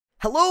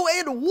Hello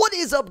and what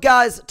is up,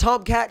 guys?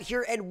 Tomcat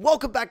here, and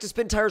welcome back to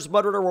SpinTires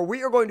MudRunner, where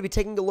we are going to be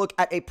taking a look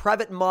at a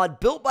private mod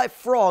built by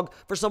Frog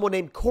for someone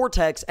named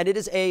Cortex, and it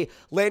is a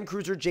Land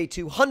Cruiser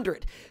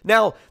J200.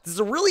 Now, this is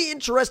a really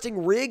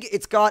interesting rig.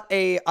 It's got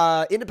a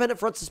independent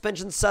front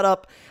suspension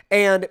setup,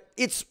 and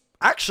it's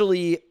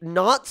actually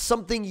not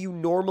something you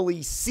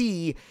normally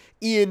see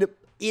in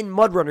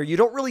MudRunner. You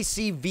don't really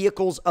see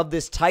vehicles of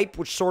this type,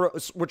 which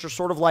are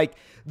sort of like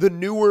the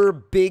newer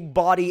big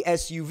body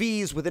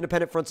SUVs with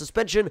independent front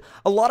suspension.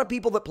 A lot of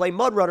people that play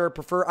MudRunner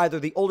prefer either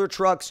the older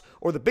trucks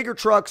or the bigger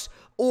trucks,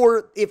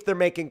 or if they're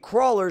making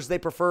crawlers, they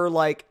prefer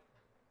like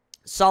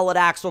solid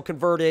axle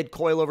converted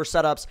coilover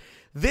setups.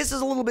 This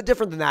is a little bit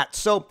different than that.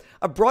 So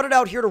I brought it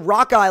out here to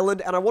Rock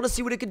Island, and I want to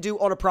see what it can do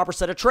on a proper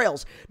set of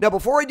trails. Now,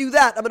 before I do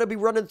that, I'm going to be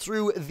running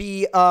through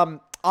the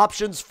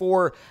options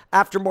for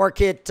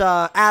aftermarket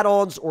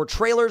add-ons or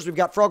trailers. We've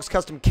got Frog's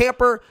Custom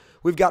Camper.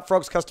 We've got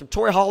Frog's Custom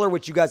Toy Hauler,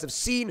 which you guys have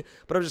seen,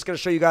 but I'm just going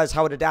to show you guys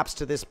how it adapts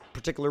to this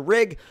particular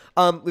rig.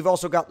 We've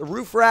also got the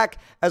roof rack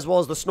as well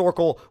as the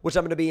snorkel, which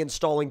I'm going to be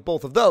installing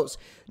both of those.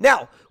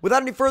 Now,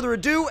 without any further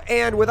ado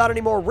and without any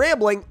more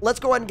rambling, let's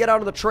go ahead and get out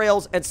on the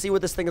trails and see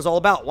what this thing is all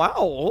about. Wow,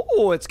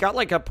 oh, it's got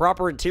like a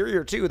proper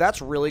interior too.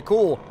 That's really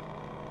cool.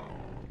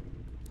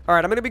 All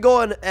right, I'm going to be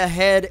going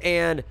ahead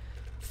and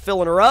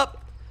filling her up.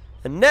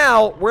 And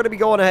now, we're going to be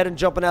going ahead and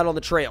jumping out on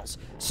the trails.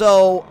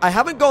 So, I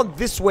haven't gone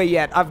this way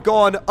yet. I've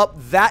gone up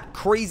that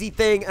crazy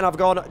thing, and I've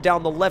gone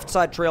down the left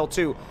side trail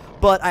too.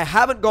 But I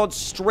haven't gone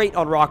straight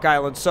on Rock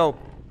Island, so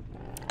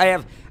I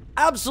have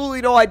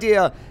absolutely no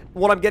idea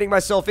what I'm getting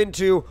myself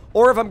into,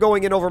 or if I'm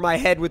going in over my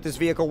head with this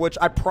vehicle, which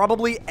I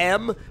probably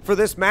am for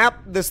this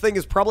map. This thing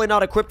is probably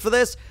not equipped for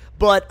this,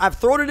 but I've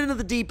thrown it into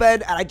the deep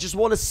end, and I just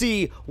want to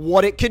see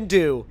what it can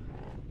do.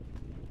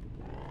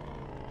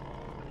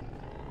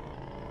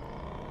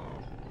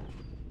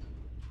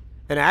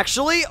 And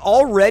actually,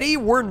 already,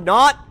 we're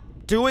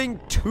not doing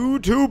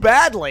too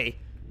badly.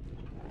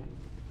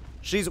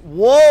 She's,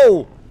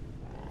 whoa!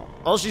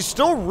 Oh, she's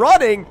still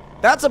running.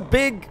 That's a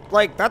big,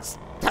 like, that's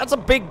a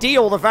big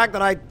deal. The fact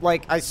that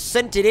I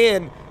sent it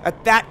in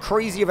at that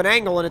crazy of an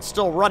angle and it's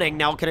still running.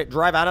 Now, can it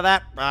drive out of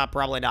that?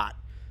 Probably not.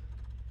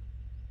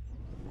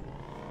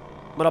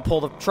 I'm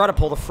gonna try to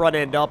pull the front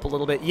end up a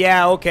little bit.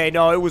 Yeah, okay,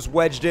 no, it was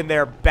wedged in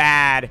there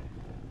bad.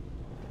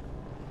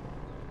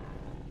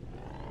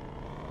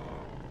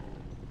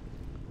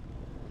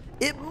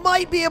 It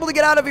might be able to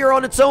get out of here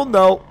on its own,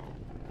 though.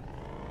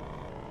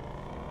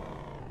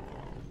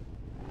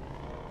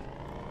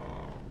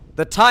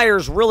 The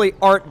tires really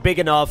aren't big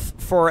enough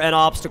for an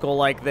obstacle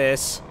like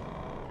this.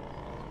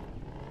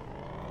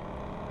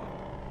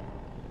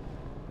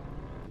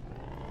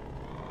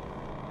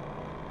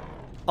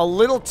 A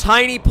little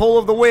tiny pull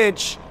of the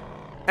winch.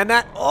 And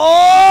that...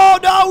 Oh,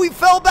 no! We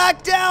fell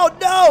back down!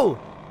 No!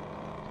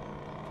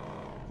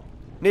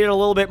 Needed a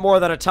little bit more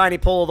than a tiny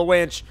pull of the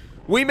winch.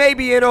 We may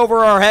be in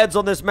over our heads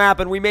on this map,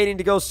 and we may need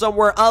to go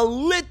somewhere a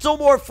little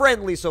more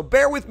friendly, so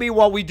bear with me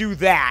while we do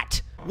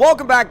that.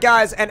 Welcome back,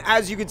 guys, and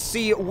as you can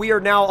see, we are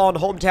now on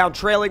Hometown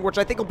Trailing, which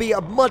I think will be a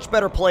much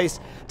better place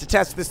to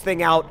test this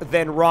thing out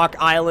than Rock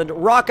Island.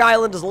 Rock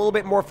Island is a little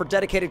bit more for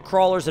dedicated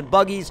crawlers and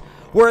buggies,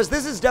 whereas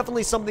this is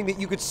definitely something that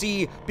you could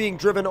see being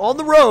driven on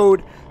the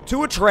road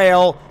to a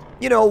trail,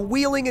 you know,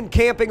 wheeling and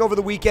camping over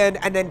the weekend,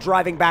 and then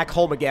driving back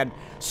home again.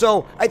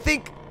 So, I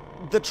think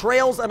the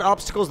trails and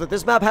obstacles that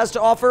this map has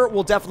to offer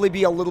will definitely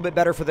be a little bit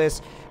better for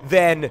this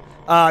than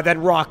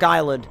Rock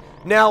Island.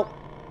 Now,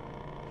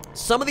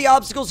 some of the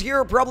obstacles here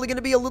are probably going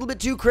to be a little bit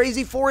too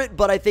crazy for it,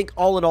 but I think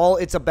all in all,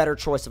 it's a better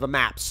choice of a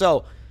map.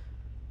 So,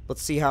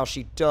 let's see how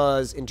she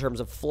does in terms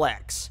of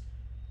flex.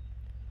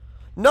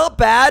 Not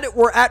bad.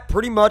 We're at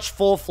pretty much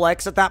full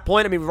flex at that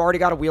point. I mean, we've already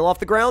got a wheel off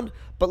the ground,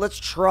 but let's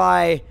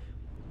try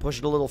push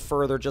it a little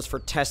further just for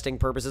testing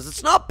purposes.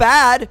 It's not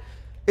bad.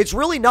 It's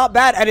really not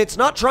bad, and it's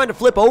not trying to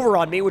flip over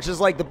on me, which is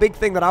like the big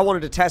thing that I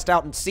wanted to test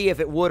out and see if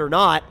it would or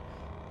not.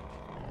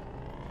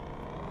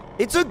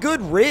 It's a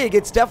good rig.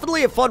 It's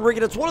definitely a fun rig,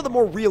 and it's one of the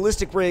more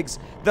realistic rigs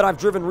that I've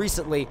driven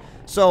recently.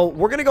 So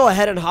we're gonna go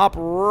ahead and hop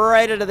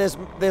right into this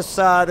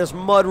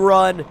mud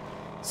run.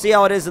 See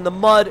how it is in the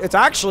mud. It's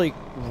actually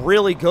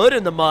really good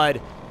in the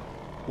mud.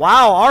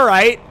 Wow. All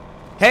right.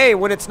 Hey,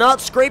 when it's not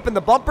scraping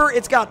the bumper,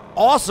 it's got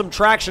awesome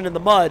traction in the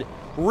mud.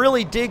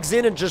 Really digs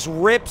in and just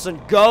rips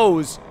and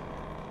goes.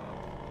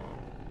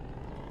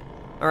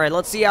 Alright,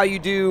 let's see how you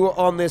do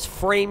on this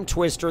frame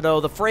twister,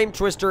 though. The frame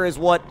twister is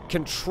what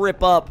can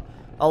trip up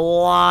a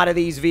lot of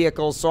these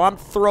vehicles. So I'm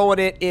throwing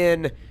it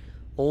in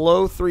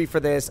low 3 for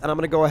this, and I'm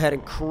going to go ahead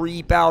and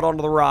creep out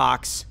onto the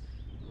rocks.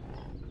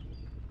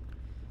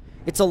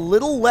 It's a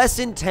little less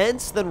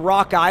intense than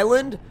Rock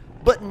Island,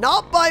 but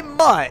not by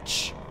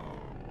much.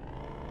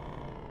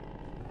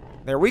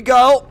 There we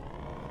go.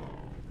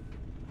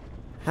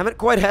 Haven't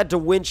quite had to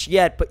winch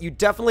yet, but you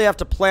definitely have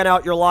to plan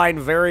out your line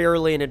very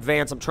early in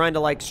advance. I'm trying to,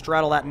 like,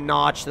 straddle that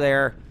notch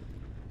there.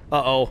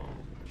 Uh-oh.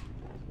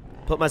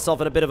 Put myself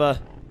in a bit of a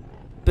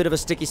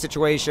sticky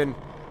situation.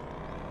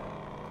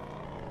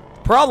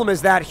 Problem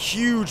is that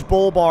huge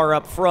bull bar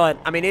up front,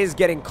 I mean, is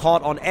getting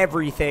caught on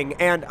everything.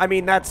 And, I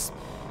mean, that's,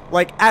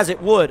 like, as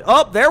it would.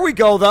 Oh, there we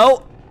go,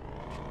 though.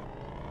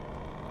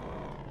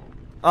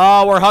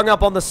 Oh, we're hung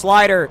up on the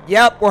slider.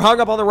 Yep, we're hung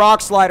up on the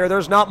rock slider.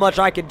 There's not much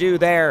I can do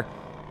there.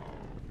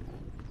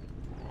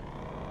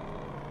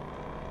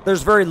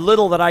 There's very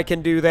little that I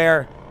can do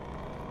there.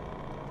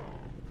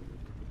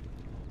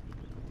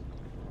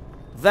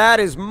 That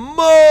is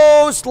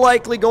most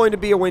likely going to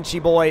be a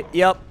winchy boy.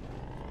 Yep.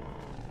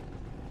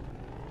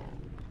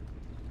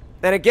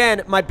 And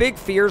again, my big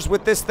fears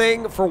with this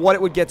thing for what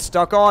it would get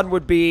stuck on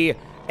would be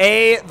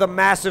A, the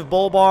massive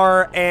bull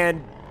bar,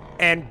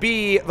 and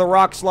B, the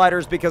rock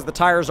sliders, because the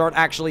tires aren't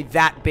actually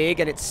that big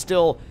and it's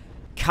still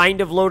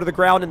kind of low to the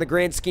ground in the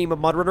grand scheme of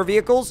MudRunner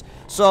vehicles.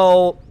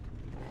 So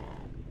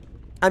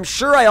I'm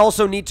sure I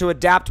also need to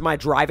adapt my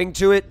driving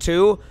to it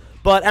too.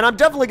 And I'm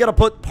definitely going to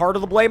put part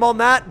of the blame on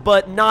that,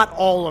 but not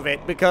all of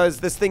it, because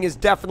this thing is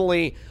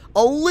definitely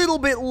a little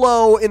bit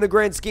low in the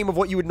grand scheme of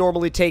what you would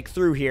normally take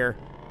through here.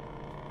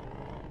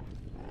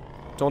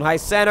 Don't high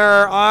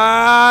center.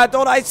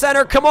 Don't high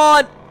center. Come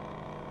on.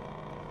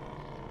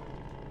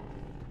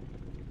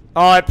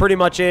 Oh, it pretty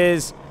much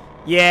is.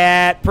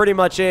 Yeah, it pretty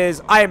much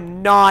is. I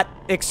am not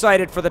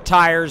excited for the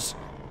tires.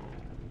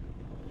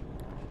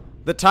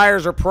 The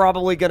tires are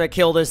probably going to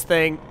kill this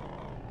thing.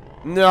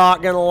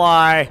 Not going to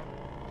lie.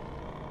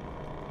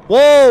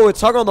 Whoa,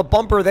 it's hung on the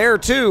bumper there,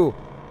 too.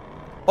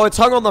 Oh, it's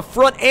hung on the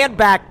front and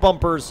back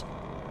bumpers.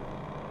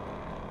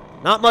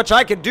 Not much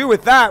I can do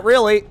with that,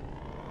 really.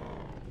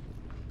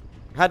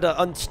 Had to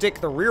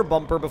unstick the rear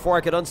bumper before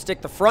I could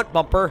unstick the front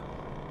bumper.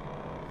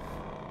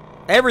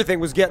 Everything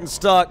was getting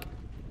stuck.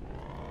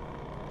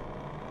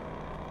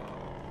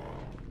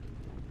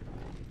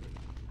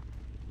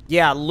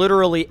 Yeah,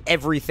 literally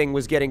everything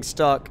was getting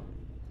stuck.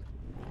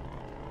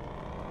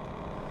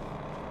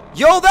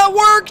 Yo, that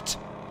worked!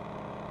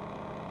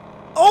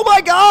 Oh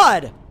my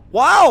god!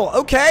 Wow,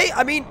 okay.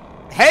 I mean,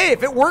 hey,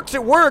 if it works,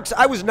 it works.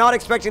 I was not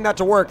expecting that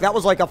to work. That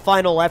was like a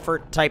final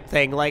effort type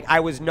thing. Like,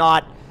 I was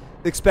not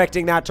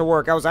expecting that to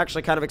work. I was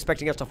actually kind of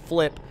expecting us to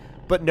flip.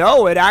 But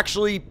no, it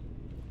actually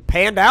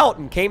panned out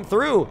and came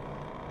through.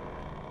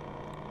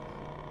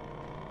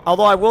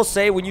 Although I will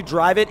say, when you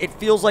drive it, it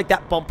feels like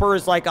that bumper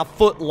is like a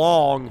foot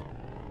long.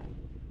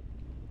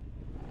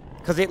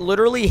 Because it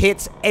literally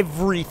hits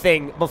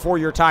everything before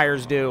your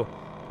tires do.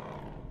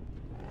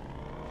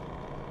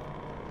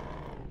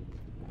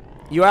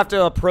 You have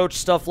to approach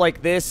stuff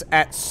like this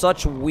at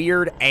such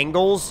weird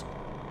angles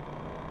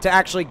to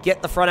actually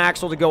get the front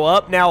axle to go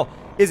up. Now,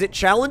 is it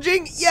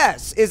challenging?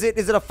 Yes. Is it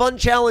a fun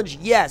challenge?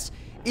 Yes.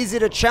 Is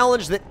it a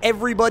challenge that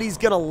everybody's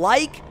gonna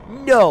like?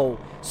 No.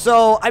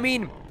 So, I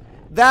mean,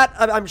 that,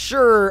 I'm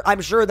sure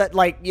that,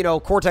 like, you know,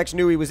 Cortex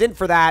knew he was in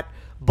for that,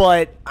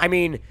 but, I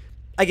mean,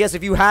 I guess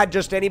if you had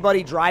just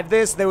anybody drive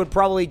this, they would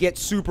probably get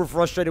super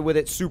frustrated with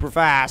it super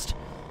fast.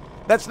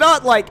 That's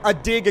not, like, a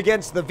dig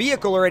against the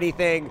vehicle or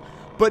anything,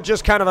 but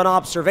just kind of an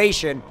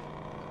observation.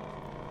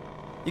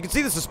 You can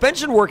see the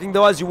suspension working,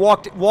 though, as you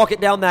walk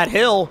it down that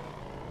hill.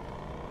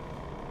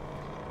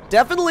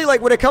 Definitely,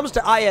 like, when it comes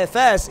to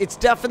IFS, it's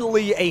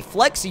definitely a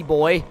flexi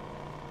boy.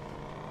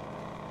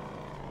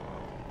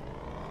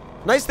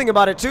 Nice thing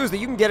about it, too, is that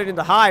you can get it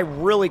into high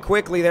really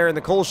quickly there in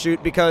the coal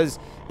chute because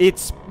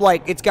it's,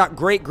 like, it's got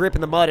great grip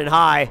in the mud and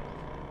high.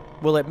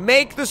 Will it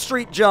make the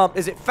street jump?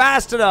 Is it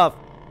fast enough?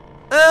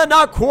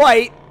 Not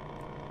quite.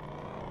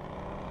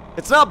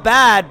 It's not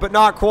bad, but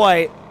not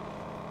quite.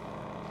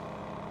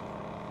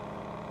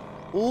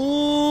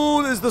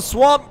 Ooh, is the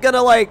swamp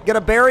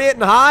gonna bury it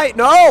in high?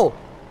 No!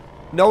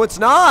 No, it's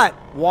not.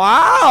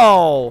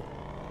 Wow!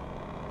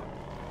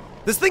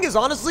 This thing is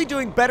honestly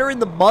doing better in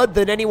the mud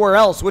than anywhere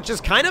else, which is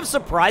kind of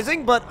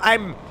surprising, but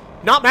I'm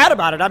not mad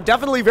about it. I'm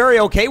definitely very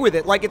okay with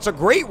it. Like, it's a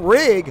great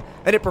rig,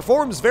 and it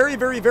performs very,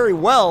 very, very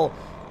well,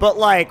 but,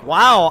 like,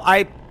 wow,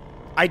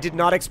 I did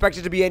not expect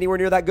it to be anywhere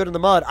near that good in the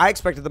mud. I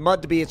expected the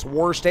mud to be its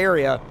worst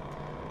area.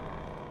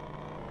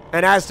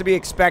 And as to be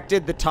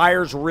expected, the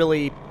tires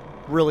really,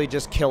 really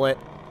just kill it.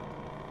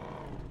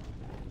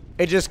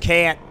 It just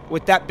can't.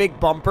 With that big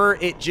bumper,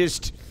 it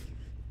just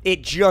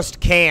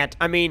can't.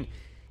 I mean,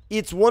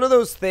 it's one of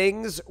those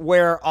things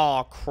where,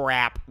 oh,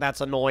 crap,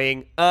 that's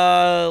annoying.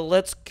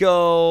 Let's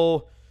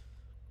go.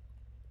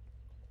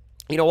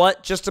 You know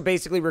what? Just to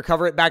basically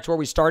recover it back to where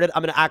we started,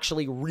 I'm going to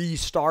actually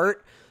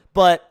restart.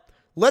 But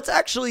let's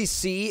actually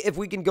see if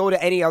we can go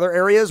to any other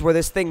areas where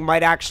this thing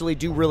might actually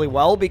do really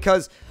well,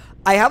 because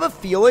I have a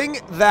feeling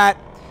that,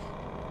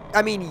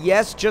 I mean,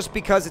 yes, just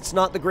because it's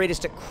not the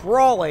greatest at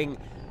crawling,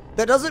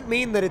 that doesn't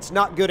mean that it's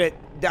not good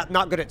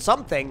at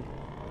something.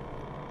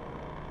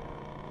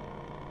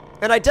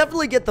 And I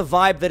definitely get the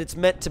vibe that it's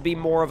meant to be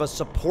more of a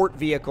support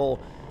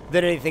vehicle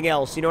than anything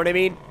else, you know what I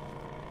mean?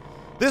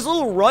 This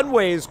little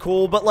runway is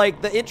cool, but,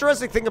 like, the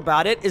interesting thing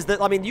about it is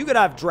that, I mean, you could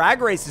have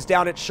drag races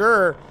down it,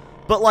 sure,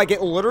 but, like,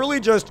 it literally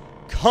just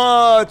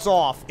cuts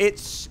off. It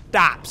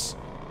stops.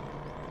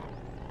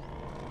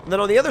 And then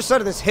on the other side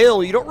of this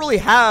hill, you don't really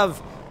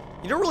have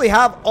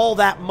all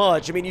that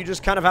much. I mean, you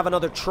just kind of have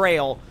another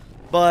trail.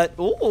 But,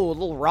 ooh, a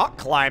little rock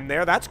climb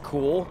there. That's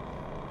cool.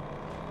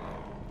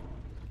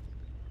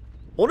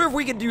 Wonder if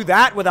we can do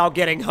that without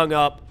getting hung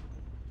up.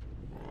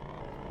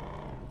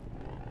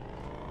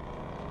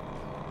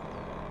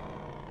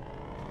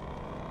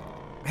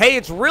 Hey,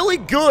 it's really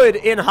good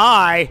in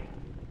high.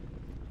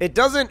 It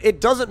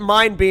doesn't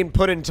mind being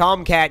put in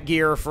Tomcat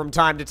gear from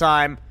time to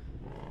time.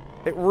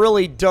 It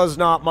really does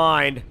not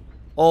mind.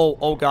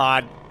 Oh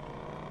God.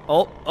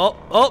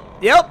 Oh,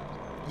 yep.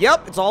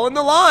 Yep, it's all in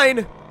the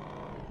line.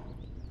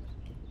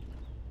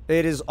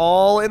 It is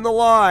all in the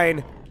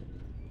line.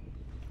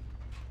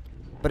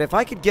 But if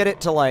I could get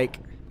it to, like,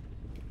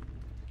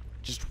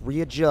 just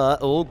readjust.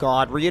 Oh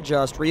God,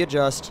 readjust.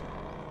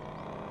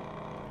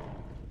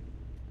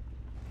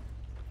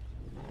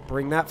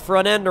 Bring that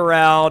front end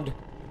around.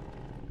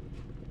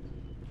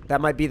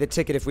 That might be the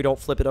ticket if we don't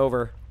flip it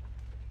over.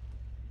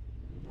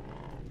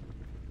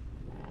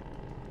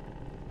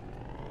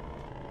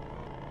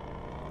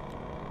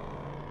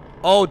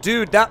 Oh,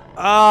 dude,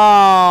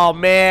 oh,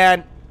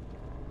 man.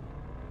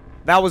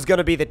 That was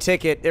gonna be the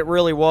ticket. It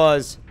really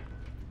was.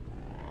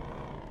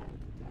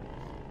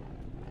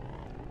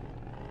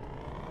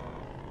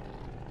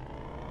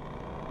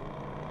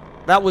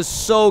 That was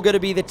so gonna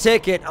be the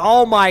ticket.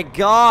 Oh, my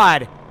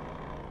God.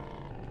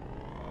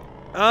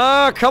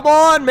 Come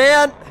on,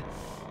 man.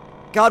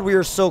 God, we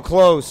are so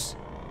close.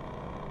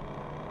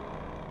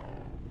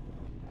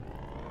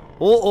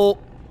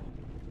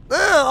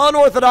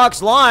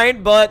 Unorthodox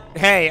line, but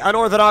hey,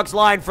 unorthodox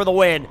line for the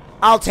win.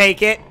 I'll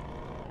take it.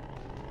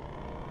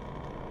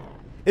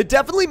 It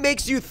definitely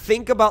makes you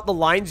think about the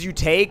lines you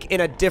take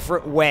in a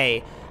different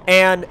way.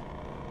 And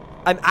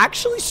I'm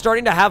actually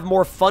starting to have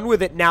more fun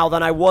with it now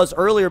than I was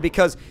earlier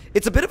because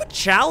it's a bit of a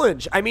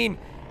challenge. I mean,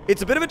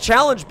 it's a bit of a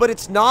challenge, but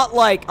it's not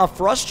like a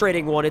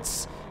frustrating one.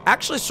 It's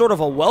actually sort of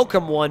a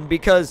welcome one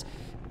because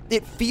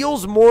it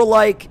feels more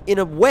like, in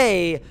a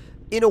way,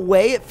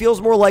 it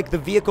feels more like the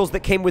vehicles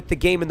that came with the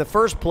game in the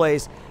first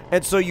place.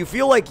 And so you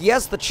feel like,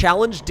 yes, the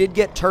challenge did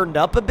get turned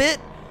up a bit,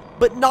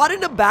 but not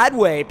in a bad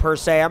way, per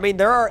se. I mean,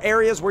 there are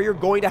areas where you're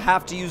going to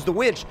have to use the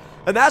winch,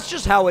 and that's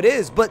just how it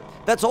is, but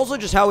that's also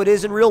just how it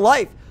is in real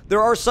life.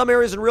 There are some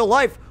areas in real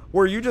life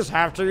where you just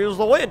have to use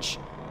the winch.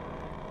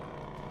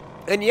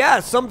 And yeah,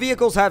 some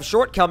vehicles have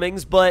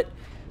shortcomings, but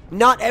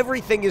not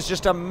everything is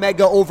just a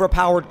mega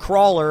overpowered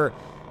crawler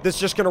that's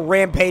just going to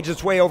rampage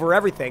its way over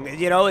everything.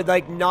 You know,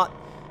 like,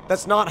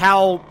 that's not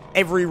how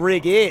every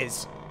rig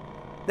is.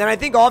 And I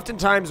think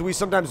oftentimes we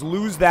sometimes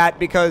lose that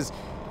because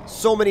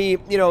so many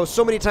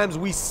times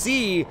we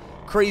see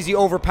crazy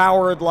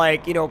overpowered,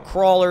 like,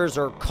 crawlers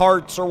or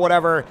carts or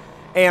whatever,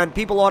 and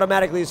people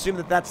automatically assume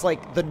that that's,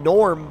 like, the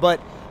norm.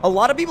 But a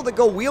lot of people that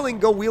go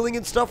wheeling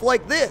in stuff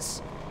like this.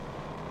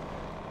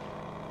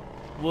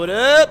 What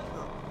up?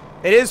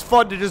 It is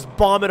fun to just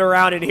bomb it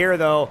around in here,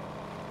 though.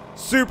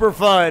 Super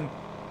fun.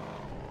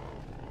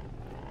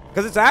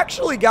 Because it's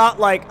actually got,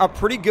 like, a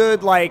pretty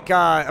good, like,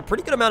 a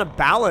pretty good amount of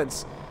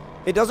balance.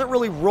 It doesn't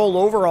really roll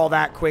over all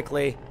that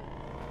quickly.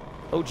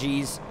 Oh,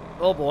 geez.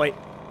 Oh, boy.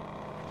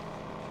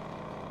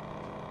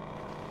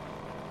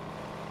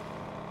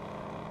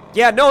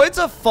 Yeah, no, it's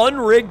a fun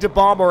rig to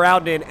bomb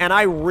around in, and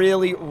I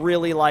really,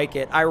 really like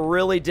it. I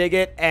really dig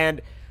it,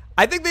 and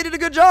I think they did a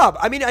good job.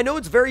 I mean, I know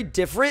it's very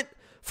different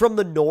from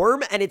the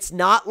norm, and it's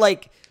not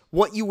like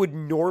what you would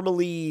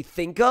normally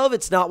think of.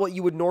 It's not what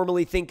you would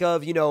normally think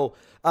of,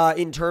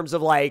 in terms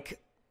of, like,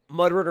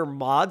 MudRunner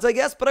mods, I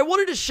guess. But I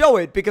wanted to show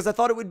it because I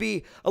thought it would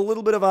be a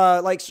little bit of a,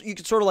 like, you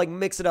could sort of, like,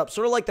 mix it up.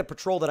 Sort of like the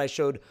patrol that I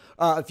showed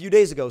a few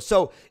days ago.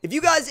 So if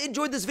you guys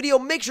enjoyed this video,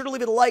 make sure to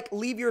leave it a like.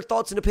 Leave your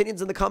thoughts and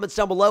opinions in the comments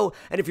down below.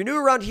 And if you're new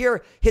around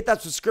here, hit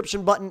that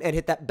subscription button and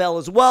hit that bell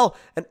as well.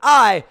 And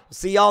I will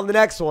see y'all in the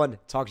next one.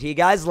 Talk to you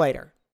guys later.